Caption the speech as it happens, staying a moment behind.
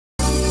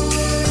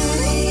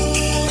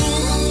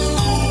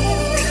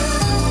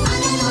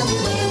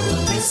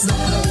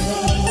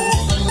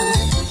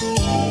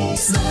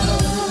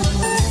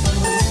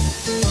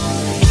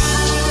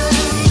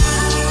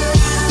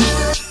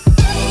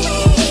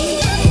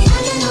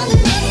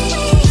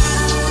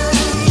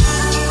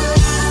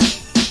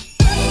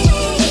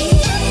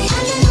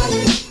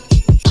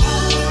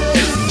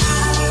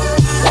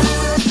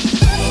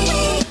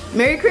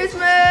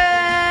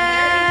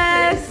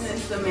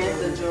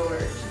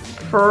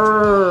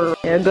fur.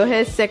 Yeah, go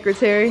ahead,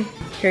 secretary.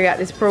 Carry out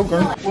this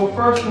program. Well,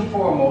 first and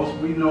foremost,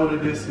 we know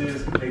that this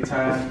is a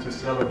time to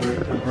celebrate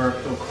the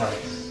birth of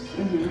Christ.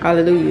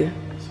 Hallelujah.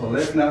 So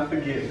let's not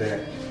forget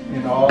that.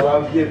 In all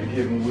our gift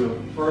giving, we'll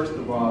first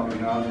of all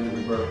acknowledge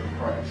the birth of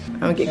Christ. I'm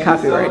gonna get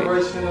copyrighted. In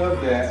celebration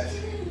of that,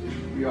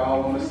 we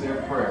all want to say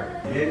a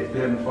prayer. Dear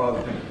Heavenly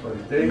Father, thank you for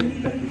the day.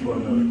 Thank you for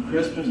another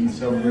Christmas and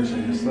celebration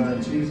of your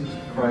Son, Jesus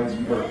Christ's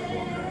birth,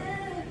 Lord God.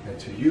 And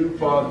to you,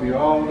 Father, be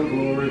all the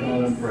glory,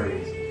 honor, and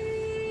praise.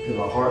 Fill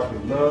our hearts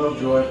with love,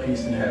 joy,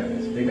 peace, and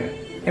happiness. Amen.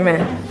 Amen.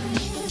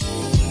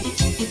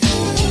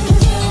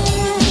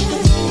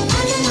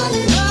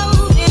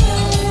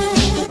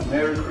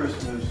 Merry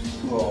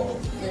Christmas to all.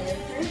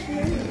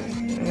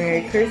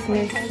 Merry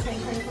Christmas.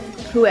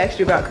 Who asked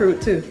you about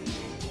Crude 2?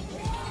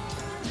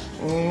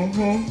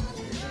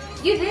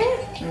 You did?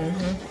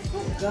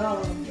 Let's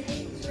go.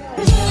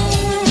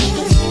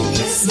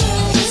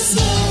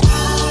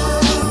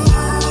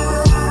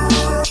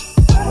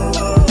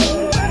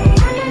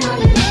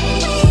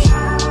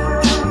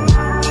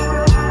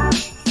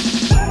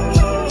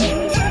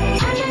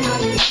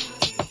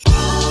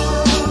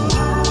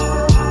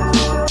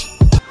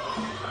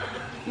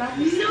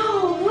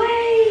 No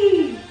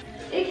way!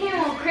 It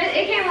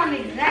came on the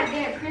exact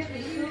day of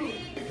Christmas too.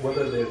 What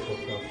are they for?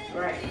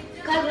 Right.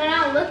 Because when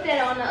I looked at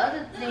it on the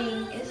other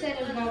thing, it said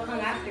it was going to come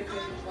after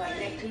Christmas, like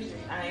next Tuesday.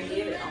 I didn't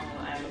get it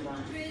on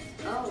Amazon.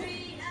 Oh.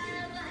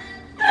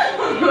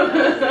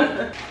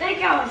 Thank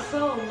y'all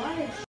so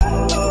much.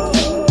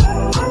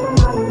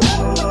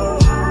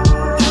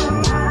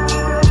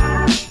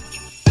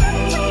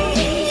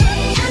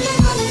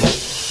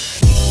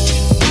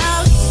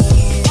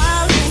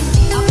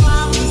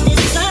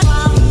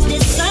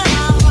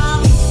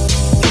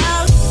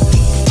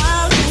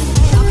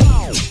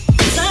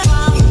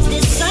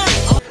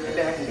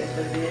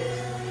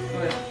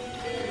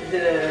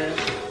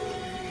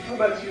 How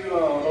about you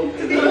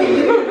open it?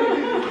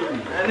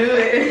 I knew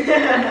it.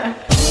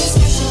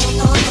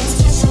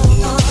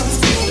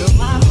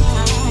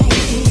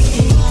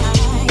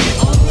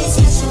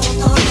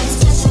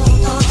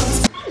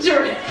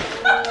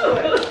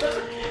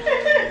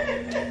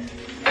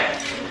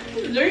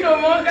 Drink no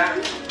more,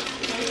 guys.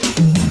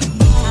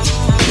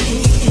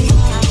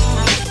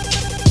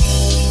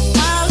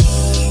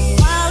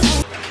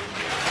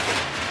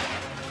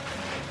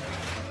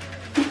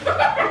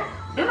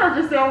 Didn't I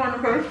just say I want to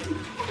first?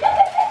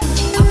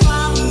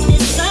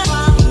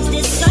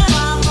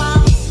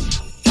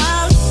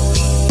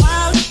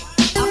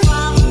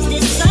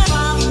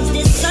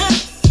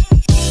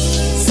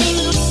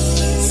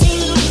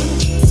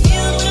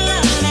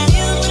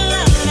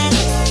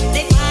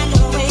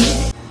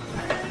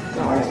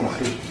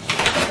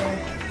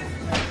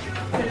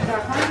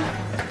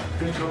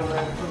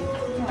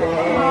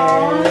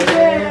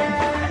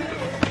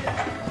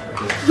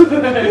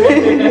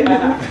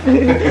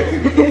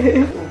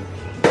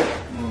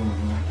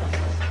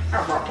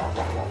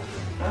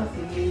 I'll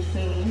see you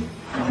soon.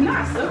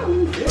 Not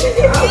soon.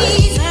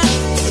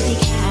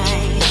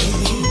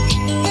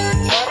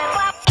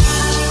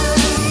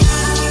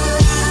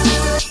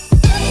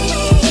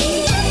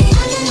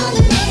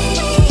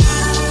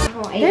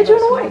 They're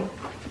doing away.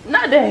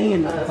 Not that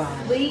hand on the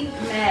bottom. Sleep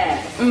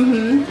mask.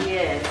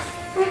 Yes.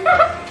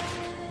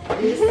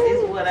 This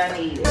is what I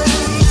needed.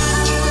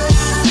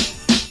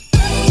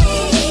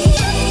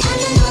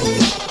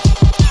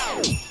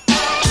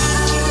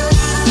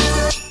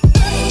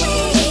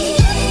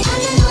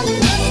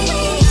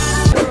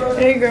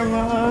 Hey,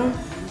 Grandma.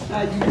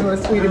 How you doing,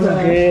 sweetie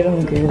pie?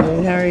 I'm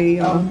good. How are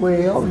you? I'm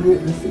well. I'm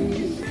good to see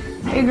you.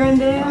 Hey,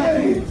 Granddad.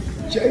 Hey,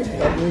 Jake.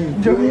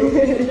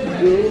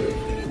 Good.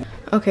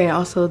 Okay,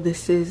 also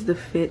this is the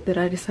fit that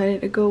I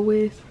decided to go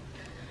with.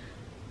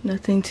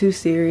 Nothing too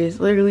serious.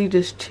 Literally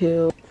just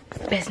chill.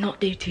 Best not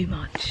do too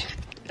much.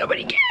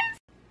 Nobody cares.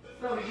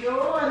 So,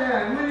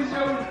 Jordan, when is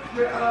your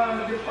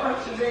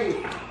departure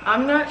date?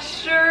 I'm not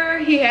sure.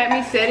 He had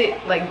me set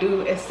it, like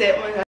do a set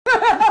one.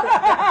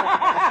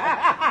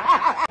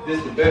 This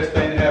is the best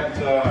thing that happened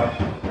to our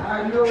house. I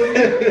know it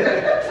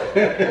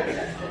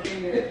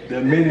is.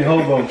 The mini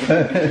hobo.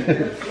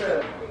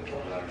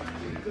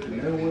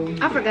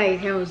 I forgot your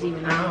hair was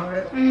even on.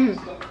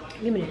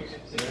 Give me this.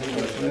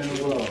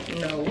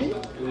 No.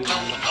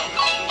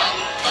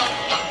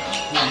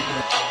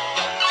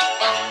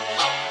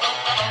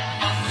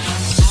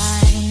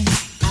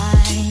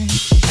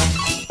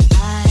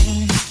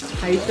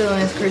 How you feeling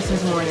this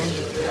Christmas morning?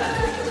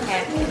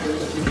 Happy.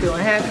 You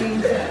feeling happy?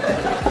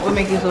 What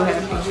makes you so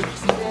happy?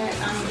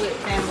 I'm with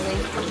family,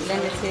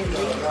 Limited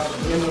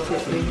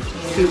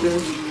to the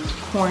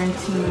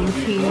quarantine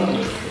tea.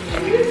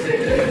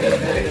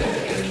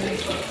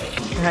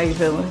 How you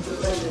feeling?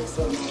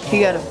 He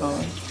got a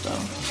phone, so.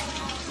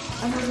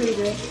 I'm pretty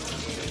good.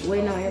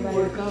 Waiting on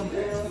everybody to come.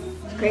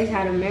 It's crazy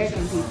how the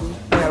American people.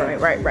 Yeah,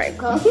 right.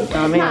 Come.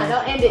 Oh, man. Nah,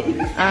 don't end it.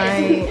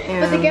 I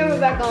Put the camera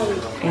back on.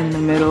 in the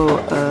middle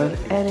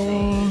of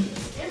editing.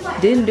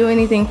 Didn't do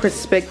anything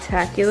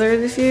spectacular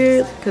this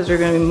year because we're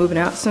gonna be moving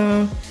out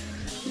soon.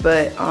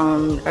 But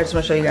I just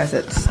want to show you guys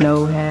that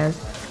snow has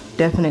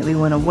definitely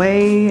went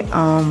away.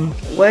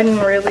 Wasn't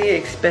really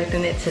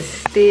expecting it to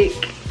stick,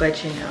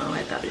 but you know,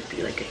 I thought it'd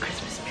be like a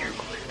Christmas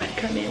miracle if I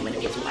come in when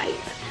it was white.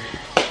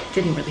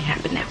 Didn't really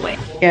happen that way.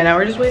 Yeah, now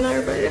we're just waiting on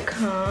everybody to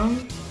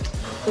come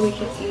so we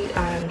can eat.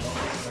 I'm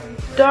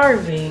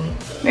starving.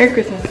 Merry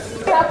Christmas.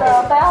 It's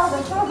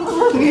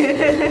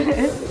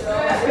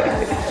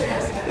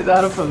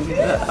out of focus.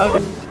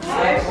 Okay.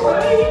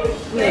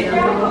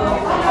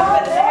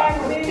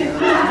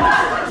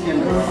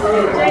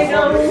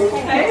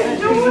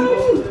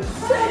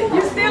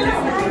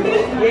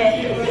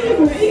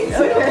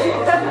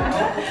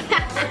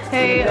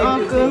 Hey,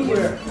 Uncle.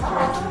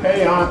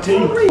 Hey, Auntie.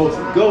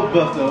 Go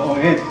Buster on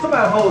it.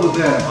 Somebody hold us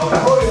down.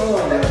 Hold it on.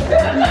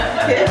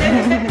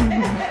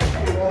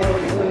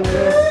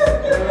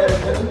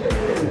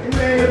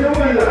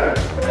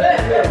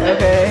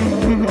 Okay.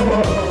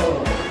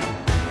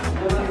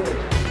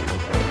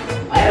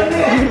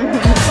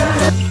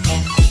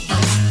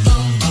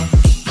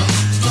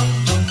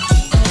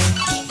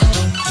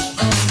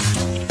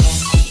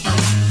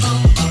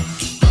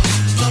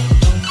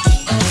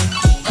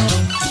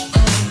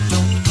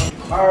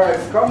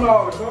 Alright, come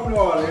on.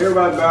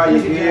 Everybody bow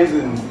your heads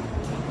and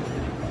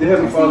dear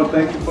Heavenly Father,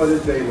 thank you for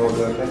this day, Lord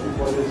God. Thank you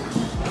for this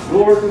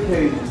glorious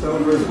occasion,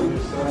 celebration of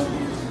your Son,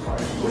 Jesus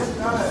Christ. Bless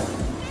God.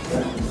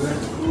 Bless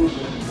the food,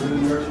 bless the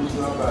nurses in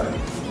our body.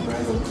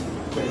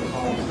 Take us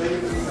home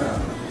safe and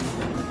sound.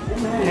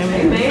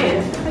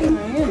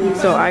 Amen.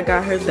 So I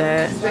got her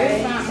that.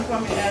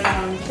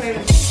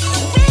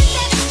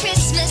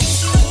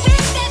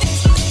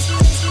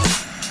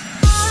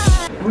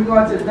 We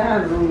going to the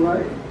dining room,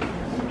 right?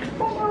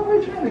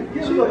 We're trying to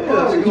get you up.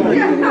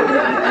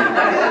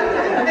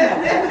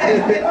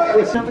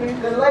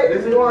 The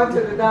ladies going to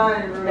the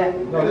dining room.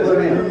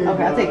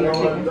 Okay, I'll take your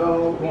chicken.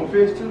 Want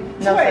fish too?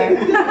 No, sir.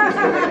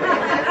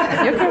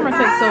 Your camera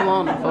takes so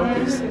long to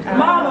focus.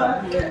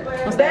 Mama,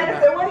 Daddy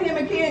said, when him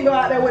and Ken go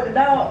out there with the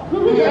dog?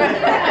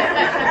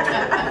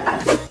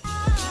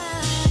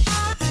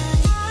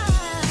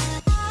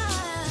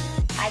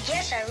 I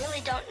guess I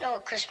really don't know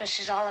what Christmas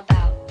is all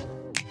about.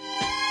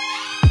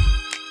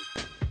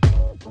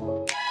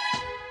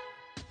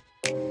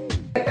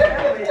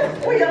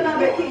 Where your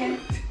number, Ken?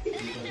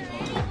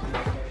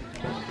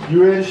 You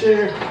ready to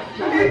share?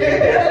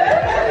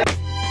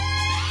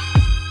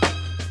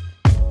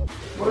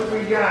 What we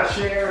got,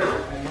 Sharon?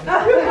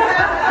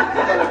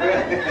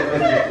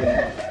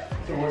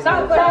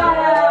 Stop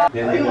it!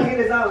 You gonna get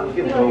this out? Let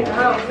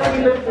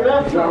me lift it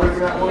up. You already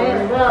got one?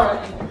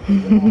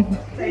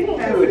 Thank you. Do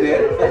it,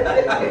 Daddy.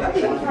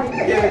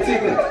 Give me a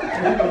ticket.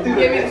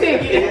 Give me a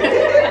ticket.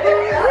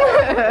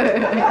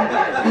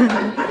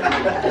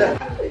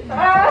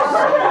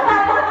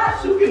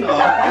 Shooking off.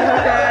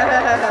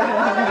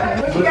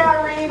 What you got,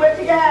 Reed? What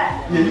you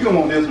got? Yeah, you gonna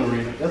want this one,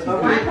 Rita. That's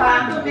one.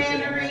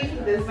 Complimentary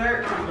dessert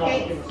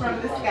cakes from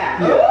the sky.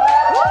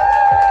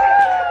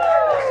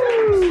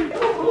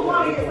 Who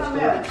wanna get some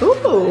else? Ooh.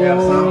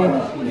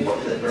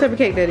 What type of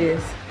cake that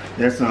is?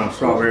 There's some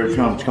strawberry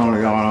chunks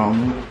going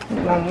on.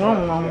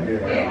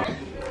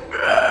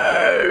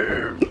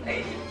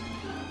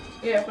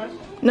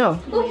 No.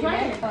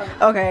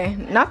 Okay,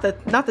 not the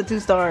 2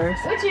 stars.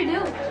 What you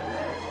do?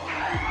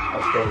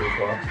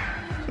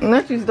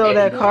 Not you stole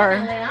that car. I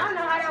don't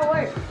know how that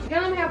works.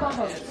 Let me have both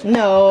of them.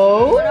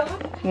 No.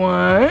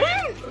 One.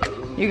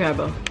 You got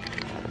both.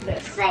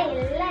 Say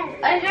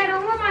less. I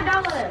don't want my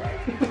dollar.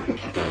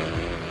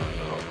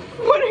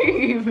 What are you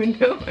even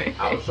doing?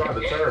 I was trying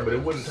to turn, but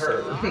it wouldn't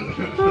turn.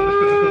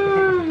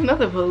 Not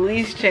the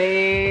police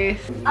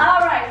chase. All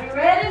right, you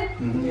ready?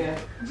 Yeah.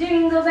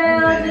 Jingle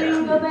bell,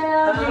 jingle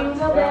bell,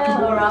 jingle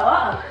bell. All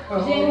right,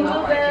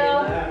 jingle bell,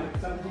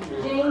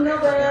 jingle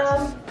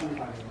bell,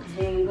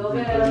 jingle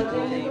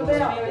bell, jingle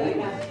bell.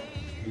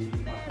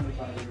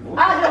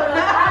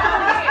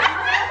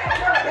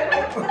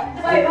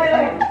 Wait.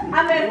 I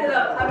messed it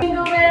up.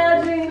 Jingle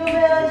bell, jingle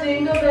bell,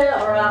 jingle bell.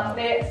 All right,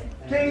 next.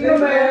 Jingle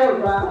bell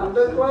round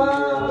the clock.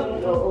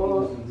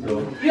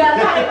 You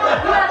gotta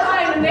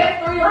play the next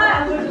 3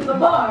 lines, which is the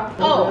bar.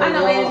 Oh, I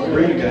know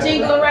it.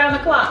 Jingle around the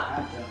clock.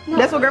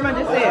 That's what Grandma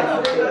just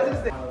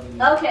said.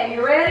 Okay,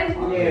 you ready?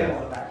 Yeah.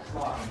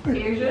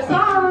 Here's your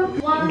song.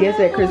 Guess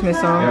that Christmas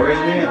song.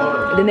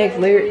 The next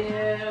lyric.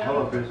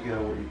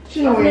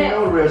 She don't even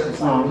know the rest of the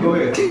song. Go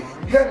ahead.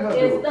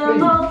 It's the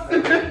most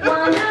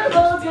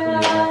wonderful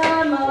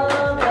time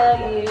of the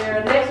year.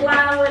 Next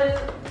line, what is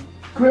it?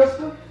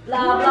 Crystal? Blah,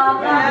 blah,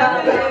 blah,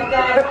 blah,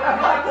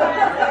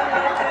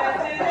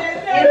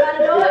 anybody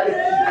know it?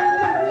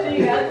 She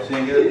got it.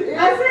 Sing it. I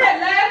said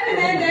laughing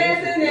and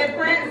dancing and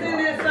prancing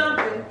and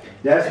something.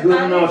 That's good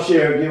enough,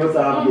 Sherry. Give us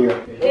our gift.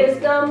 It's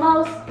the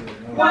most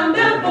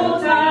Wonderful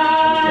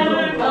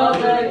time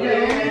of the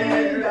year.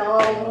 Ding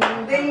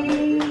dong,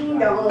 ding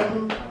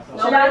dong.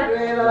 Should I?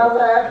 Children are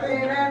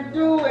laughing and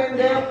doing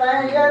their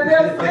thing and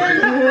they're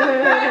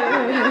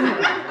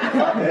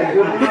That's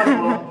good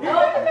enough.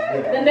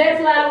 The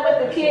next line with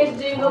the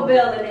kids jingle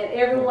bell and it.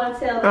 Everyone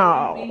tell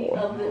them to be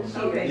of the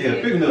cheer.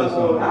 Yeah, pick another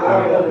song.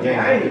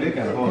 Game. They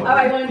kind of hard. All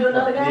right, want to do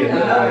another game? Yeah,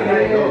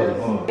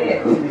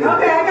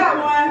 Okay, I got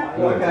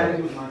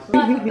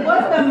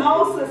What's the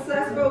most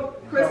successful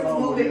Christmas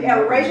movie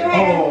ever? Raise your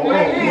hand.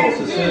 Raise your hand.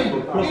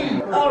 Successful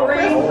Christmas. Oh,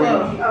 raise your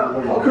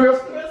hand.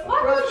 Christmas.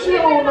 She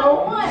don't know.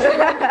 She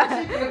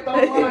can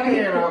throw my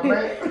hand out,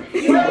 man.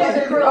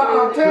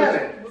 Tell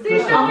it. See, she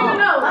don't even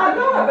know. I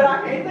know it, but I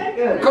can't think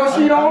of it. Cause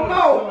she don't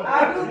know.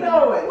 I do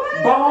know it.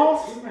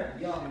 Boss.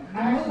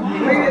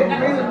 Read it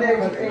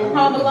next.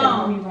 Home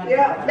Alone.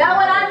 Yeah. That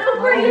one I knew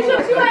for you.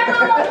 You at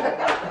home.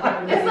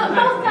 It's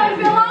supposed to take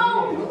you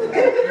home.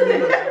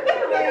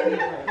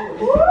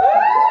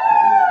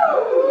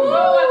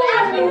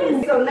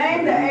 So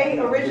name the 8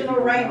 original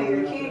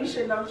reindeer. King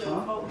should know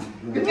your folks.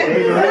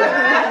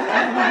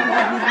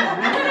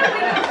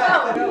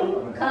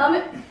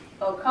 Comet.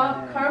 Oh,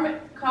 Kermit.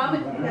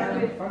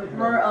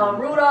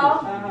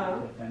 Rudolph.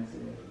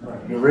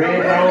 The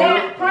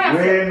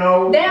red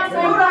nose.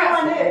 Dancing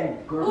Prancer.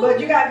 But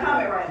you got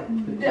comment right.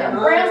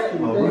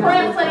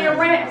 Prancer and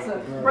Rancer.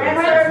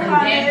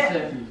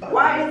 Prancer,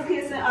 why is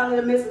kissing under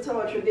the mistletoe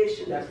a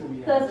tradition?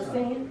 Because of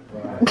sin.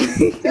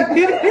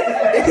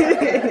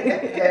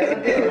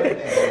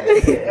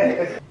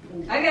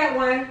 I got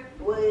one.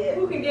 What?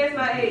 Who can guess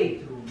my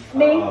age?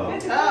 Me.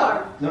 53.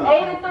 No.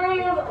 83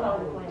 years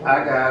old. I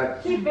got it.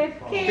 She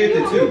 50. 52.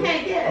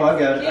 Oh, I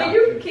got it.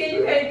 You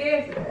can't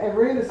guess it.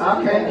 I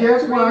can't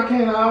guess one. I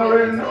can't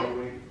already know.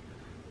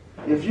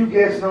 If you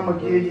guess, I'm gonna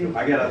give you.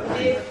 I got a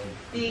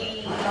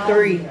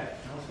 3.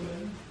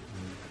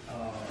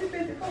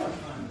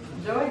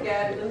 Joy got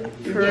it.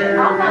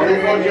 I'm not going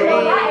to say you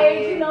know my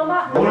age. You know my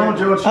Hold on,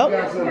 George. She Oh.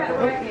 got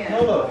something.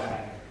 Hold up.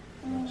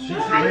 She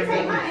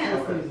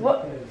What?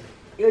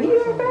 You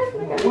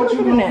What you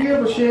gonna give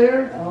her,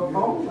 Cher?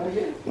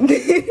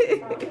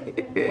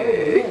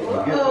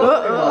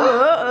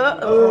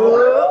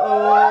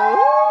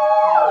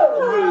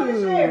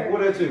 What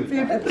that to?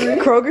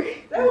 Kroger.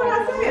 That's what I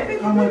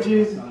said. How much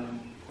is it?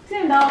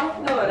 $10.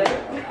 No, it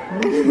ain't.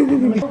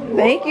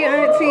 Thank you,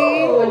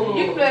 Auntie.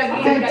 You can play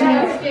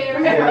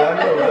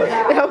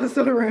That was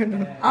so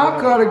random. I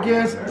could have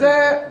guessed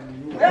that.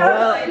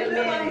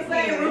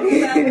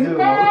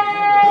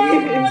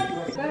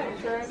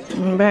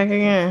 I'm back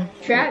again.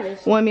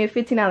 Travis. Won me a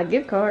 $15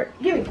 gift card.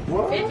 Give me.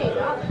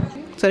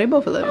 $15. So they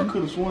both 11.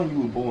 Could have sworn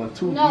you were born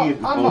 2 No, years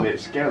before I'm that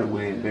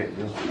scallywag back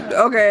there.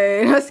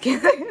 Okay, that's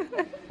scary.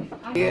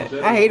 Yeah,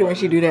 I hate it when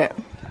she do that.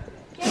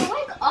 Yeah,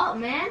 wake up,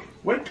 man.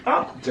 Wake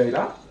up,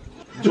 Jada.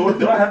 George,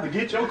 do I have to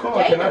get your car?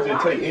 Or can I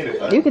just take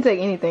anything? You can take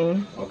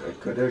anything. Okay,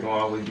 cause that's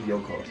gonna always be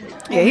your car.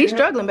 Yeah, he's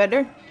struggling back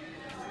there.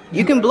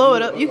 You can blow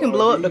it up. You can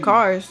blow up the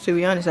cars, to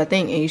be honest, I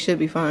think, and you should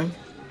be fine.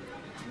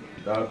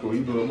 Nah, cool.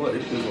 You blow them up,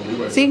 it's still gonna be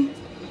right. See?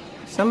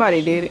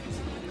 Somebody did it.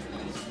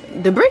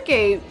 The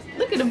brigade,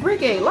 look at the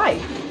brigade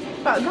light.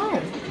 About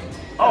gone.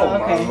 Oh,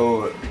 okay. my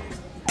lord.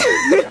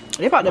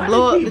 They about to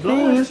blow up the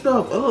blowing thing.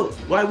 stuff up.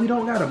 Like we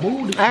don't gotta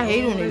move this. I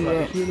hate when they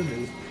do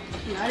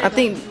that. I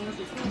think.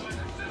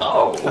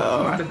 Oh.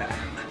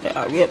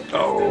 Yep.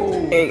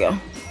 Oh. There you go.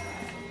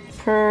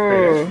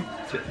 Purr.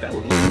 That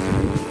was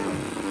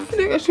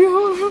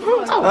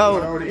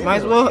Oh, might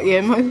as well.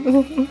 Yeah, might as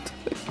well.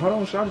 Hold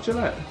on, Shawty, chill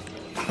out.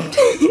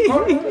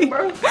 Hold on,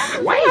 bro.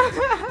 Wait.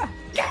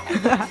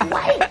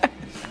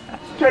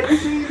 Can't you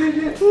see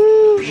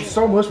this?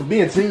 So much for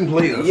being team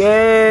players.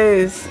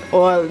 Yes.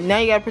 Well, now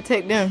you gotta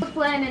protect them.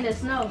 Playing in the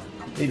snow.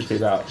 Need to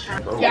figure out.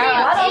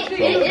 Yeah,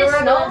 it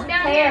snows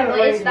down here, but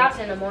it stops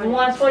in the morning.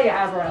 One's for your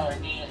eyebrows.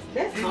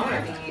 That's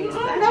hard.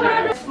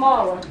 No,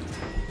 smaller.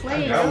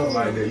 That was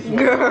like that.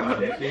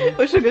 Girl,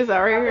 what sugar's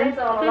out right here? It's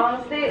on a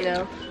long stick.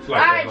 No.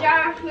 Alright,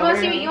 Jar. You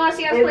wanna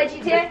see us play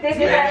GTA? Stick it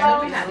that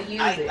long.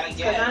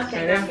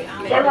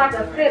 It's like a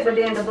fit, but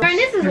then the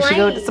We should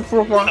go to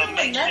Sephora.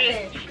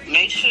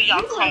 Make sure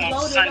y'all come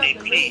on Sunday,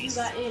 please.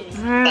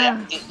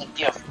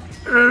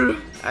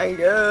 I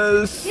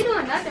guess. You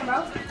doing nothing,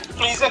 bro.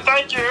 Please and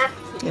thank you.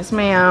 Yes,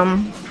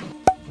 ma'am.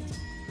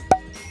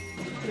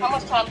 How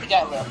much time we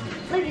got left?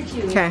 Look at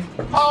you. Okay.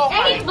 Oh,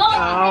 And he's blowing.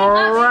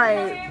 All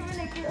right.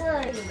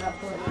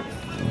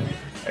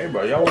 Hey,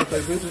 bro, y'all want to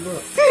take pictures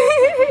up?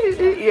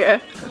 Yeah.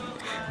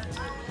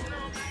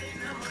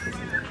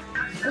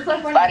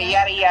 Yada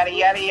yada yada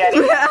yada yada.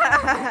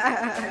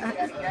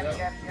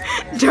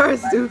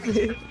 Jar's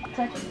stupid.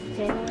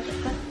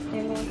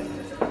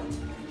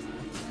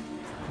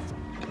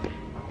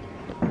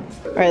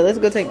 All right, let's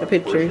go take the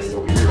pictures.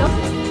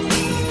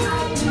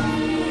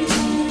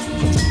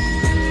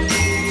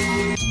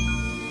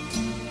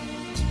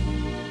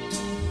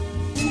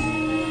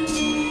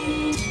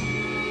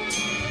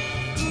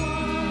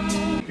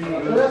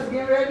 Let's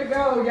get ready to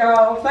go,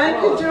 y'all.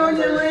 Thank you,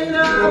 Junior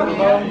Lena.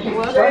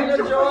 Jada,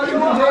 Jordan,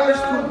 Jada.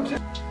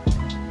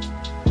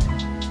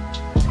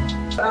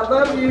 I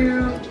love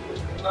you.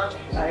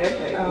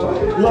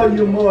 Love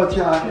you more,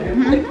 child.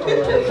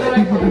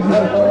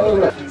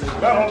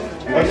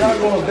 Are y'all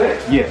going back?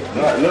 Yeah.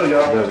 All right, love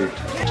y'all. Love you.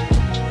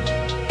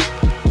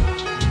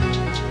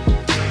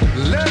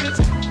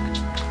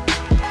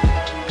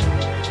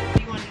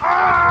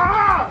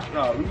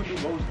 No, we can do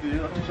both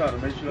still. I'm trying to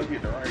make sure I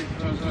get the right.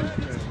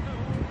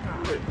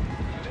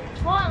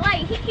 Well,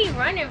 like, he keep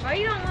running, bro.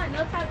 You don't want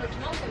no type of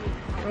smoke in me.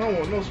 I don't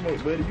want no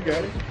smoke, buddy. You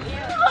got it.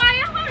 Yeah.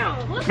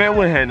 Man,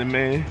 what happened,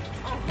 man?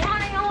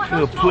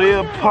 Little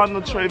player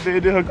partner Trey,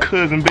 baby, her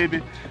cousin,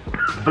 baby.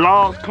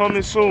 Vlogs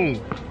coming soon.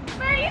 You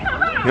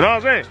know what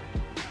I'm saying?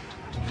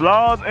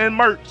 Vlogs and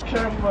merch.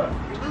 You're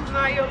losing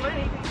all your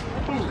money.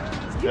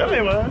 Tell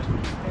me, man.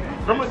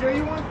 Grandma gave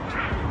you one?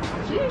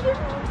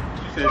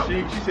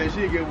 She said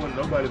she'd get one.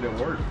 Nobody that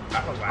worked.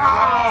 I was like,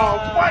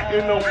 Oh, what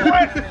in the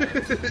what?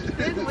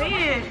 Since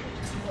when?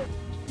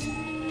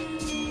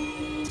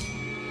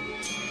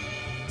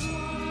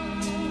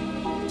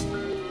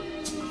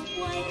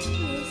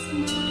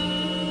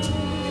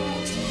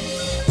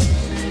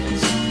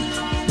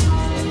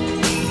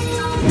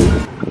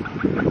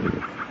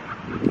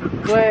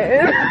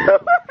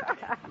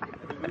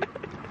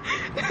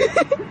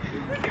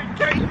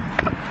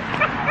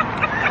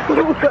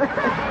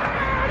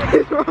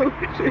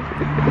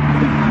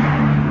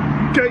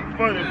 Cake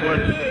funny,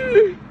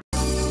 buddy.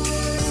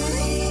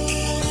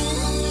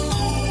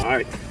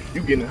 Alright,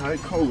 you getting hot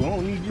and cold. I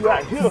don't need you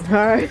out here.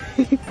 Alright.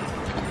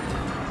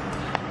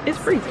 It's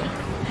freezing.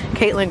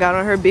 Caitlin got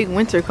on her big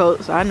winter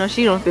coat, so I know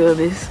she don't feel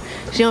this.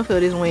 She don't feel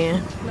this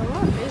wind. No,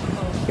 my face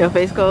cold. Your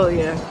face cold,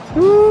 yeah.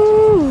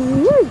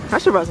 Ooh, I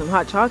should brought some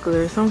hot chocolate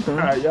or something.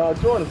 Alright, y'all,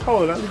 Jordan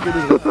cold. Let's get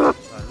in.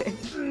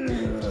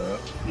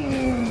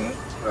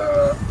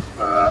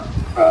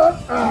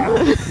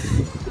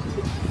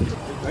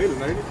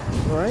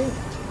 Right?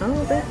 I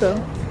don't think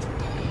so.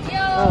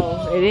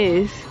 Oh, it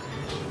is.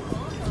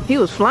 He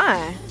was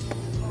flying.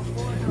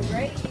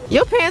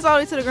 Your pants all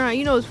the way to the ground.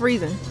 You know it's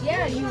freezing.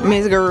 Yeah, you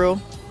Miss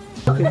Girl.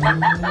 Now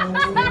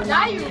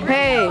you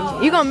Hey,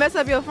 you gonna mess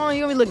up your phone?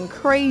 You gonna be looking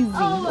crazy.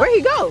 Where'd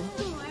he go?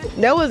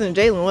 That wasn't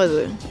Jalen, was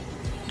it?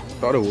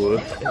 Thought it was.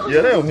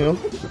 Yeah, that was him.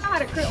 I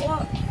had a crit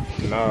walk.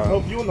 Nah.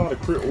 Hope you don't know how to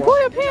crit walk. Pull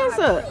your pants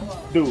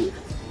up. Do it.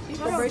 He's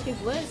gonna break his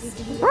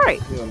legs.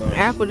 Right. You don't know.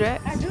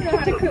 Applejack. I do know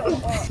how to crit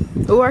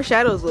walk. Ooh, our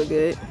shadows look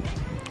good.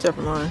 Except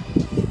for mine.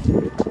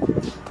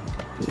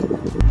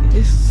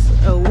 It's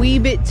a wee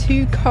bit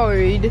too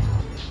cold.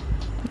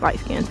 Light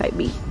skin type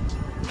beat.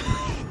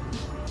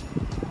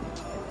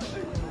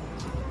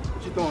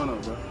 What you throwing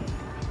up, bro?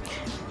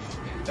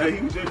 Hey,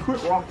 he was just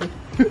quit walking.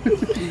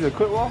 You just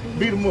quit walking?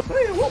 Beat him up.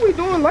 Man, what we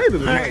doing later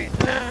tonight?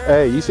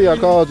 Hey, you see I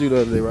called you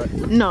the other day, right?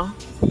 No.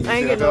 I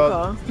ain't get no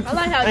call. I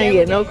like how I ain't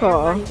get no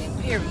call.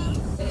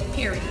 Period.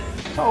 Period.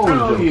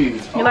 Oh,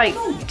 yeah. You're like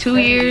 2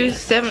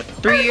 years,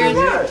 3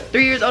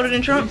 years older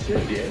than Trump?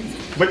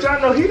 But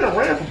y'all know he done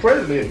ran for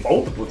president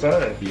multiple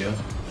times. Yeah.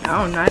 I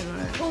don't know.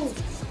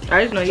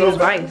 I just know he was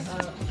vice.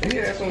 He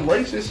had some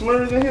racist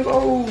slurs in his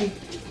old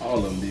All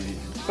of them did.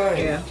 thing.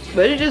 Yeah.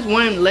 But it's just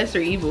one lesser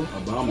evil.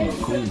 Obama a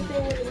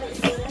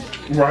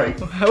coon. Right.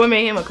 What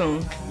made him a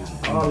coon?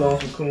 All of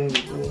them coons.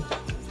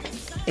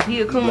 If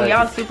he a coon,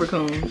 y'all super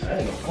coons.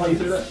 Why you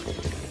say that?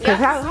 Cause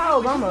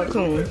how Obama a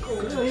coon?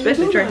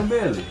 Especially Trey.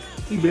 Barely.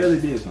 He barely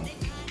did something.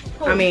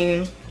 I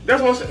mean,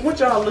 That's what I'm saying. What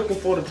y'all looking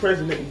for the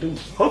president to do?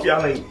 Hope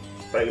y'all ain't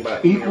thinking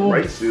about Equal.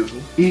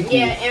 racism. Equal.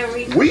 Yeah, and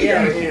we. We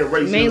got here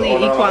racism mainly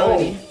on our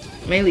equality. own.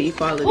 Mainly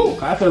equality.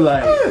 I feel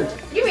like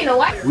You mean a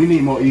white? we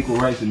need more equal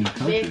rights in this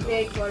country.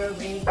 Big quarter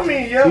bean. I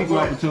mean, yeah, Equal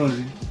but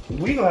opportunity.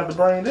 we gonna have to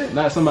bring that.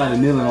 Not somebody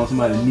kneeling on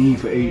somebody's knee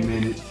for 8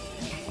 minutes.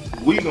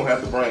 We gonna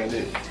have to bring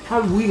that. How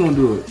we gonna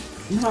do it?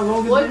 You know how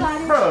long it's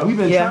been? Bruh. We've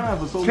been Yeah. trying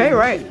for so Trey long.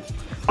 right. Okay,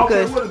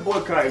 Because- what does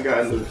boycotting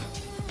got to do?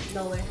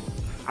 No way.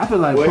 I feel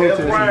like Well,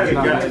 protesting Brian is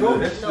not got gonna it. help.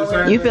 That's the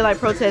same. You feel like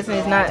protesting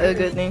is not a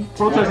good thing?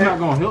 Protesting not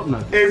gonna help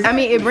nothing. I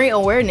mean, it bring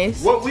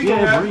awareness. What we Yeah,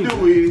 gonna have breathe. to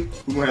do is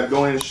we gonna have to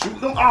go in and shoot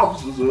them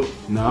officers up.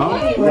 No. We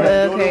gonna have to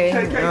go to Okay, the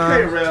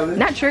KKK rally.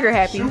 Not trigger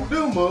happy. Shoot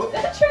them up.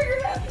 That trigger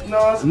happy.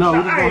 No, it's, No, we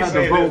I just ain't gonna have to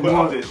saying vote that, but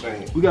more. I'm just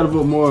saying. We gotta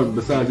vote more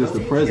besides just the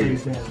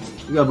president.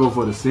 We gotta vote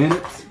for the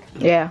Senate.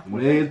 Yeah,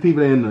 When there's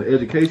people in the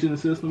education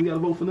system, we gotta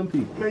vote for them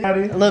people.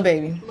 Lil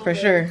Baby, for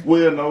sure.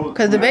 Well, no.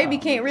 Cause the baby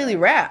can't really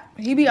rap.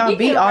 He be on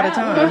beat all the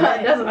time.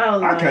 That's what I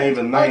was I can't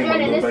even name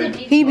Jordan, a this little is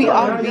baby. He be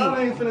off Y'all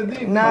beat. ain't finna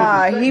dig.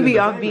 Nah, he be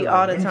off beat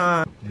all the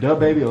time. The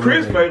baby or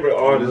Chris' Lil Baby? favorite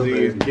artist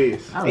is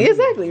Guess.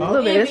 Exactly, a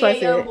little bit. That's what I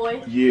said.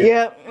 Boy. Yeah.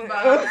 Yep.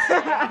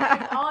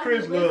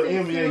 Chris love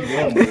NBA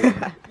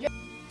Youngboy.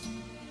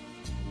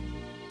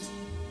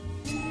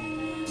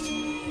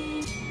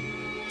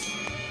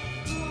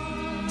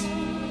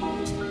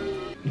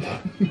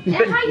 And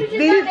how you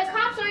just got the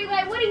cops on you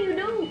like, what do you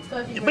do?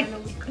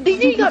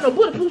 You ain't got no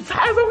bulletproof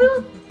tires on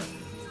him?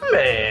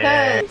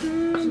 Man.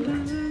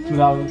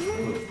 $2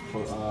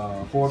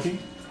 for 4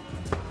 piece.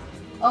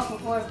 Oh, for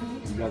 4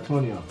 piece. You got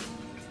 20 of them.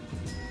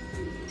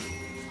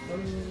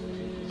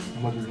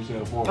 How much did you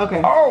sell for?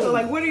 Okay. Oh. So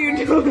like, what are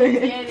you doing? Yeah,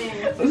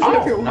 it is.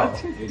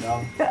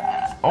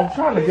 $8. I'm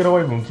trying to get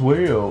away from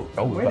 12.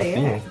 Oh, Where they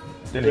at?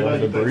 Then they on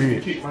the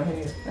bridge. Kick my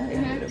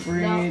hand. The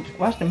bridge.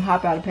 Watch them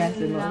hop out of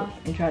passive mode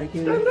and try to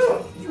kill you.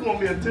 No, you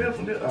want me to tell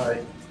from this?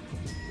 Alright.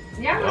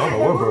 Yeah, I don't know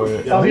what bro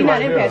is. Oh, he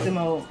not in passive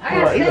mode. I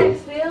got either.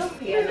 6 still.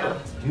 Yeah,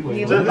 no. He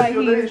Just look like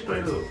your leg he,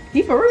 straight up.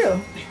 he for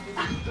real.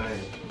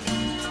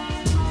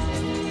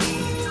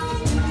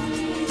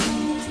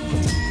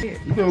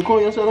 You been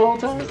recording yourself the whole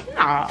time?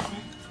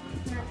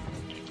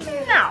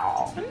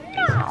 No.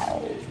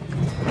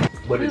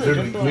 But it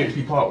literally makes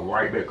he pop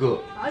right back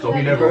up. So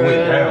he never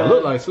went down.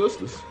 Look like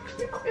sisters.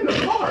 In the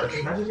car. I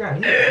just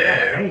got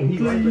hit. He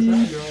right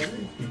beside you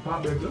already. He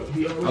popped back up.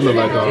 He I look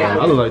like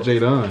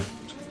Jadon.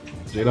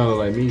 Jadon look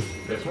like me.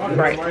 That's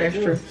Right, that's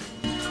true.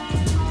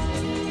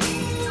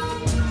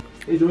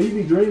 Hey, do you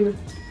be dreaming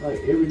like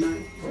every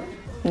night?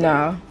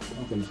 No.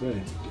 I'm gonna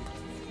say.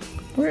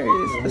 Where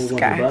is the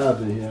sky?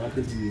 Vibes in here. I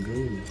think you be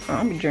dreaming.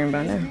 I'm be dreaming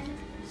by now.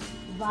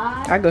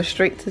 Vibe. I go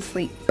straight to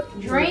sleep.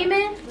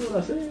 Dreaming? That's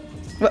what I said.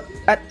 Well,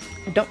 I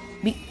don't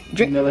be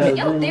dreaming. You never had a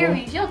Your dream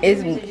theories, before?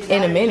 It's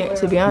in a minute,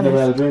 to be You never had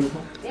a honest. dream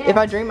before? Yeah. If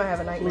I dream, I have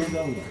a What nightmare. you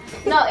talking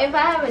about? No, if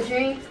I have a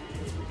dream,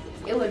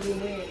 it would be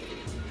weird.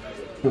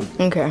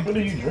 Okay. What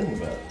do you dream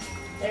about?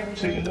 Everything.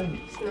 Chicken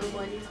nuggets.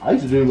 Nobody. I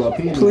used to dream about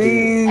peeing.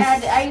 Please. I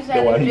used to have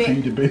That's why a he dream.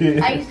 feed your bed.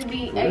 I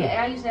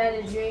used to have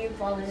a dream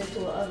falling into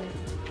an oven.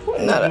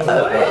 Not a Cause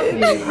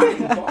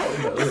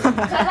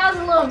I was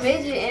a little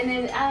midget and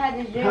then I had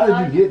this dream. How did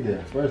you get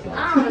there? First off. I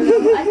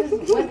don't know. I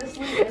just went to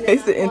sleep. And then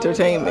It's the I fell into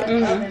entertainment.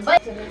 an oven.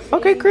 But-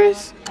 Okay,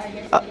 Chris. I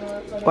guess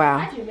Wow.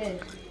 How'd you been?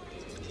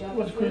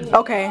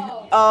 Okay.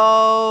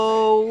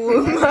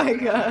 Oh my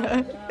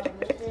God.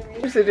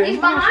 He's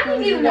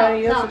behind you now. No.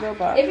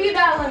 If you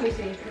die, let me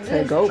see.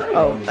 To go.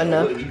 Oh,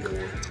 enough.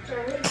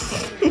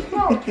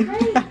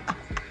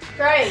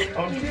 Trey.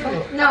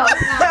 No.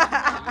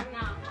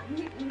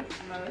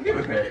 Give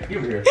it back.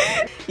 Give it here.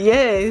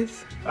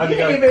 Yes. I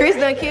got Chris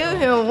done killed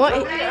him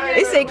once.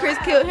 They say Chris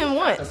killed him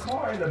once.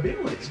 car in the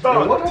village.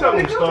 Start. Tell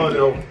him start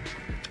over.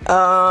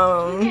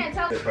 Can't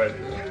tell. That's right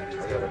there. I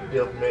got a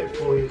death match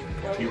for you.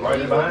 He right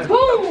there behind you.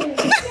 Boom.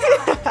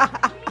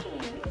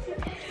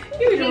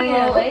 You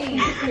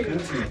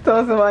Throw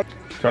some like.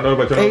 Turn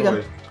over. There you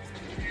go.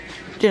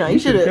 You You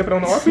should kept have. it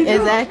on the RP.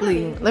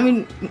 Exactly. Let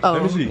me. Oh,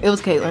 Let me see. it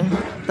was Caitlin.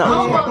 That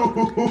was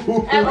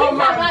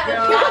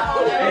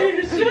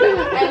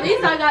At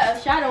least I got a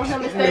shot on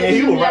him instead of Man,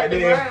 he was shooting right at the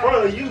there in ground.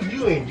 front of you.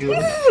 You ain't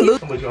good.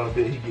 How much y'all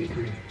bet he get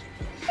free?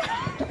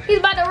 He's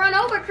about to run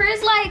over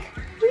Chris like,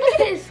 look at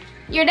this.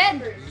 You're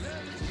dead.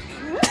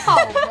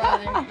 Oh,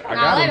 brother. I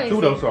got him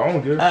too though, so I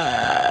don't care.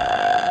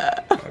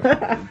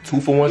 2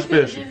 for 1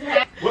 special.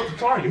 What's the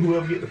target?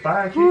 Whoever get the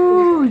 5 kills?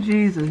 Ooh,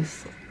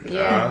 Jesus.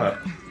 Yeah.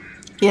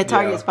 Yeah,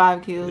 target's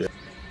 5 kills.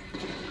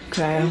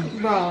 Okay.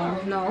 Bro,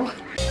 no.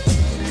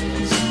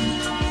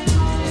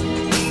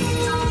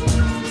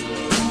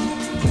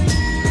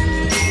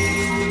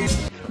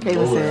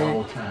 Caitlin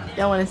said,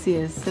 y'all want to see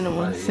a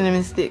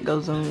cinnamon stick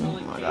goes on. Oh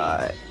my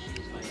God.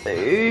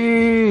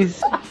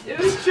 Please. It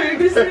was true.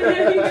 He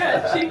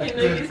got chicken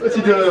nuggets. What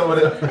you doing over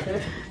there?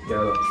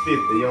 Got a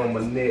 50 on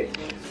my neck.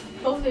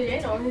 Posted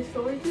it on his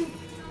story too.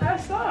 I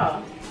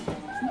saw.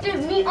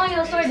 Dude, me on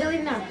your story,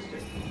 delete now.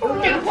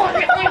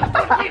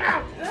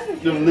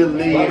 Them little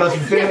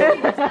legs.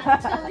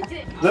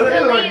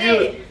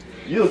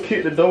 You'll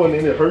kick the door and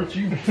then it hurt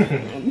you.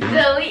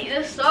 Delete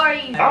the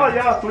story. All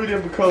y'all 3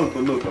 different colors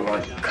but look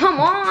alike. Come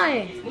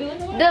on.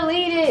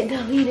 Delete it.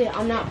 Delete it.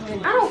 I'm not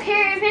playing. I don't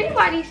care if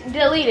anybody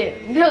delete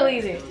it.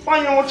 Delete it. Why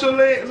you don't want your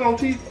legs on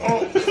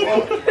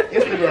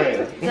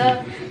Instagram?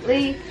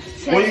 Delete.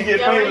 When you get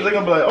famous, they're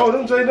gonna be like, oh,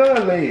 them J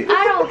Dunn legs.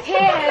 I don't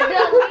care.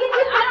 Delete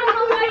it. I don't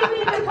know why you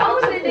even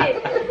posted it.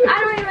 I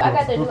don't even. I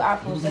got the new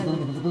iPhone 7.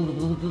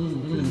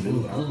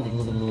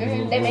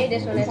 They made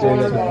this one. It's on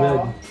the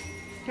wall.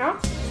 Huh?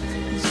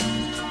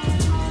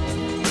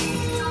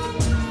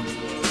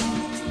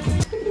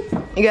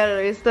 You got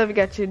all your stuff. You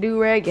got your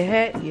do-rag, your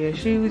hat, your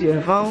shoes, your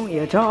phone,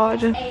 your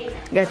charger. You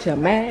got your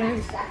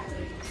mask.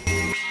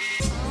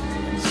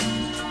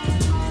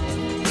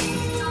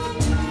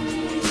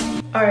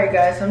 Alright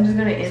guys, so I'm just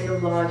gonna end the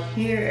vlog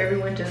here.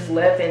 Everyone just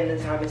left and the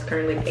time is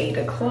currently 8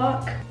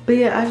 o'clock. But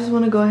yeah, I just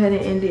wanna go ahead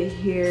and end it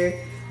here.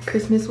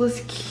 Christmas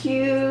was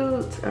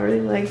cute. I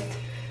really liked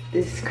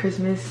this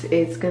Christmas.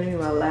 It's gonna be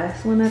my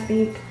last one, I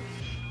think,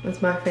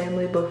 with my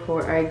family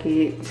before I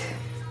get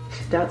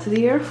shipped out to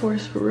the Air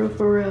Force, for real,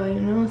 you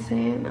know what I'm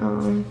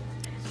saying?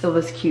 It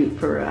was cute,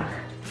 for real.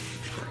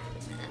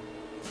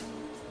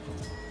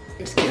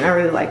 I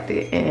really liked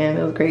it and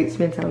it was great to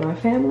spend time with my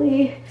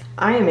family.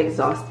 I am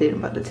exhausted. I'm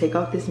about to take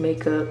off this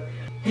makeup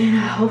and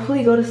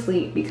hopefully go to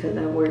sleep because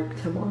I work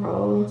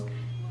tomorrow.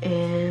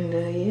 And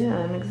yeah,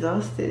 I'm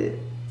exhausted.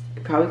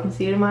 You probably can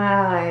see it in my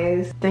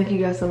eyes. Thank you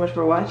guys so much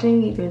for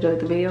watching. If you enjoyed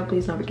the video,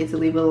 please don't forget to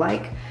leave a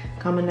like.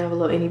 Comment down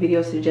below any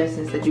video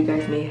suggestions that you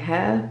guys may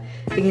have.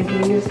 Again,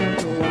 thank you guys so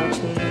much for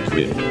watching.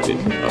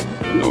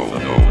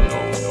 No.